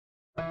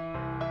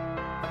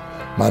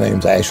My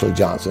name's Ashley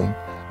Johnson.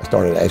 I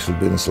started Ashley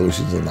Business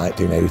Solutions in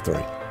 1983.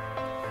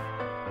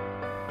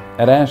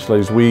 At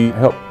Ashley's, we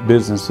help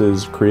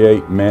businesses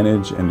create,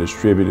 manage, and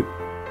distribute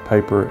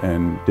paper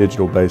and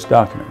digital-based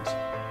documents.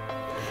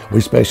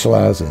 We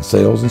specialize in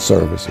sales and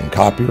service in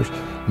copiers,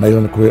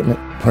 mailing equipment,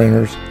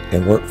 printers,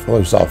 and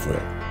workflow software.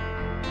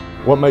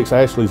 What makes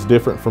Ashley's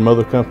different from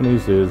other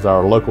companies is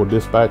our local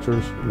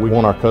dispatchers. We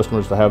want our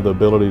customers to have the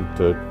ability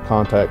to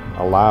contact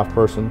a live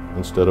person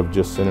instead of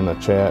just sending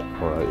a chat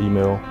or an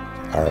email.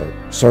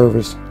 Our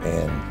service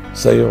and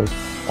sales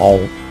all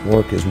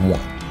work as one.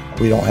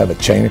 We don't have a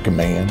chain of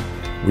command.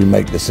 We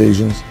make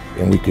decisions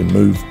and we can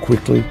move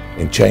quickly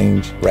and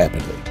change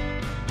rapidly.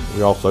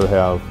 We also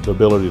have the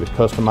ability to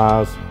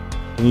customize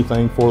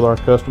anything for our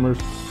customers,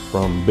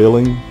 from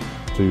billing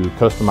to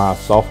customized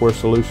software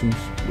solutions.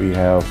 We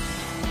have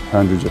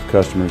hundreds of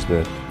customers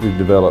that we've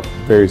developed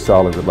very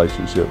solid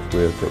relationships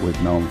with that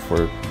we've known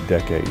for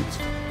decades.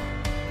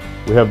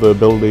 We have the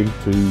ability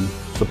to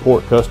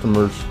support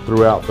customers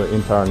throughout the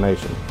entire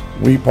nation.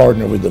 We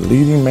partner with the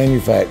leading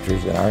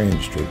manufacturers in our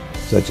industry,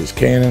 such as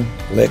Canon,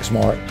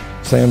 Lexmark,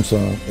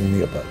 Samsung, and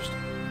Neopost.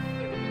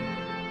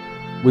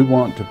 We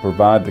want to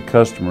provide the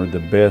customer the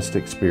best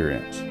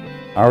experience.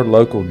 Our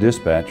local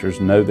dispatchers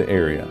know the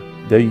area.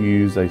 They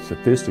use a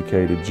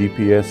sophisticated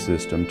GPS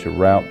system to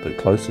route the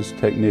closest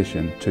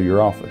technician to your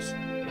office.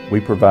 We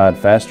provide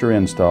faster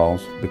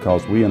installs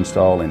because we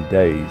install in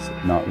days,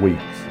 not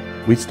weeks.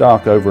 We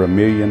stock over $1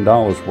 million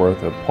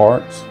worth of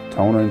parts,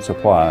 toner, and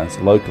supplies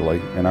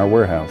locally in our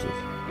warehouses.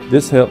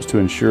 This helps to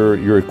ensure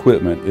your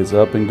equipment is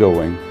up and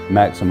going,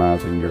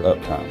 maximizing your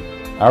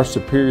uptime. Our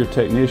superior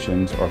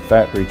technicians are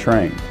factory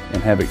trained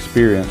and have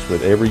experience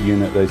with every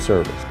unit they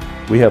service.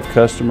 We have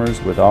customers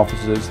with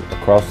offices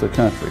across the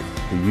country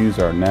who use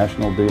our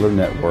National Dealer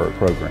Network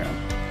program.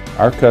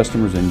 Our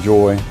customers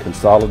enjoy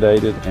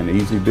consolidated and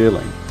easy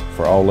billing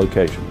for all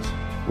locations.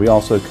 We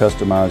also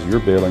customize your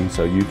billing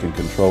so you can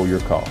control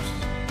your costs.